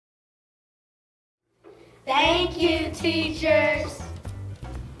Thank you, teachers.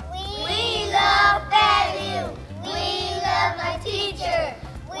 We love value. We love my teacher.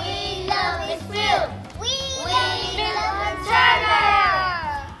 We love Miss Field. We love Miss Turner.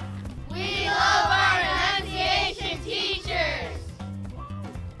 We love our enunciation teachers.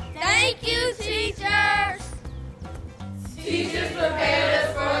 Thank you, teachers. Teachers prepared us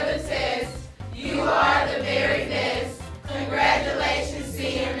for the test. You are the very best. Congratulations,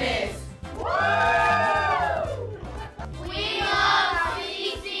 senior miss. We love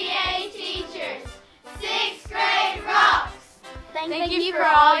CCA teachers. 6th grade rocks. Thank you for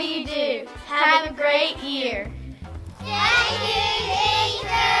all you do. Have a great year. Thank you,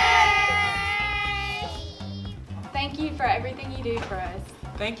 teachers. Thank you for everything you do for us.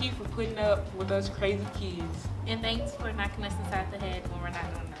 Thank you for putting up with us crazy kids. And thanks for knocking us inside the head when we're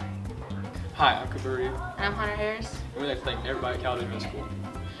not doing right. Hi, I'm Cooper Reed, And I'm Hunter Harris. and we'd like to thank everybody at Caledonia Middle School.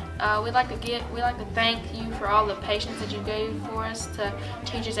 We'd like to thank you for all the patience that you gave for us to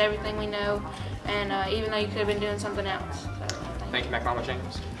teach us everything we know, and even though you could have been doing something else. So, Thank you, McMama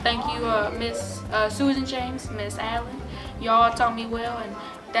James. Thank you, Miss Susan James, Miss Allen. Y'all taught me well,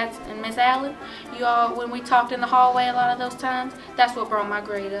 and Miss Allen, you all, when we talked in the hallway a lot of those times, that's what brought my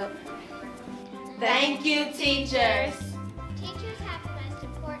grade up. Thank you, teachers. Teachers have the most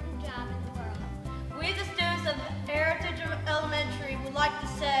important job in the world. We, the students of Heritage Elementary, would like to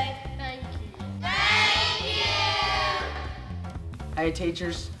say thank you. Thank you. Hey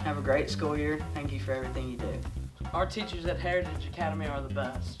teachers, have a great school year. Thank you for everything you do. Our teachers at Heritage Academy are the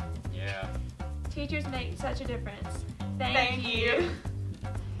best. Yeah. Teachers make such a difference. Thank you.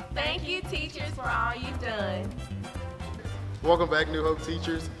 Thank you, teachers, for all you've done. Welcome back, New Hope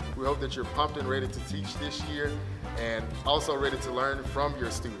teachers. We hope that you're pumped and ready to teach this year and also ready to learn from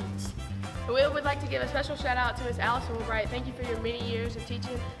your students. We would like to give a special shout out to Ms. Allison Woolbright. Thank you for your many years of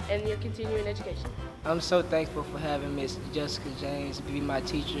teaching and your continuing education. I'm so thankful for having Miss Jessica James be my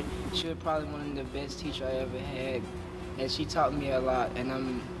teacher. She was probably one of the best teachers I ever had, and she taught me a lot, and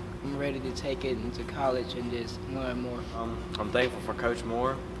I'm ready to take it into college and just learn more. I'm thankful for Coach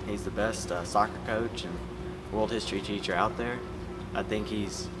Moore. He's the best soccer coach and world history teacher out there. I think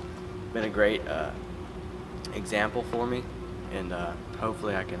he's been a great example for me, and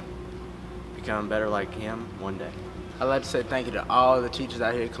hopefully I can become better like him one day. I'd like to say thank you to all the teachers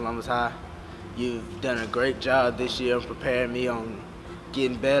out here at Columbus High. You've done a great job this year in preparing me on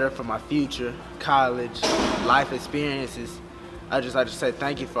getting better for my future, college, life experiences. I'd just like to say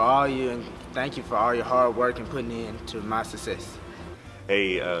thank you for all you, and thank you for all your hard work and putting into my success.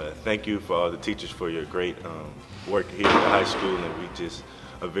 Hey, thank you for all the teachers for your great work here at the high school, and we just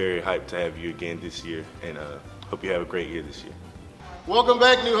are very hyped to have you again this year, and hope you have a great year this year. Welcome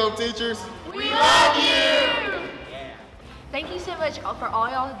back, New Hope teachers. We love you. Thank you so much for all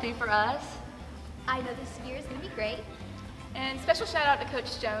y'all do for us. I know this year is going to be great. And special shout out to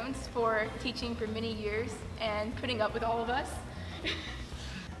Coach Jones for teaching for many years and putting up with all of us.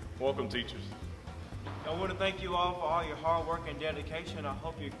 Welcome, teachers. I want to thank you all for all your hard work and dedication. I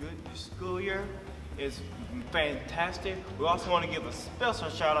hope your school year is fantastic. We also want to give a special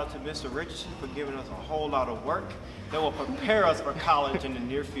shout out to Mr. Richardson for giving us a whole lot of work that will prepare us for college in the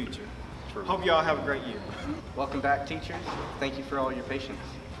near future. Hope you all have a great year. Welcome back, teachers. Thank you for all your patience.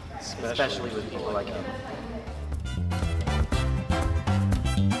 Especially with people like him.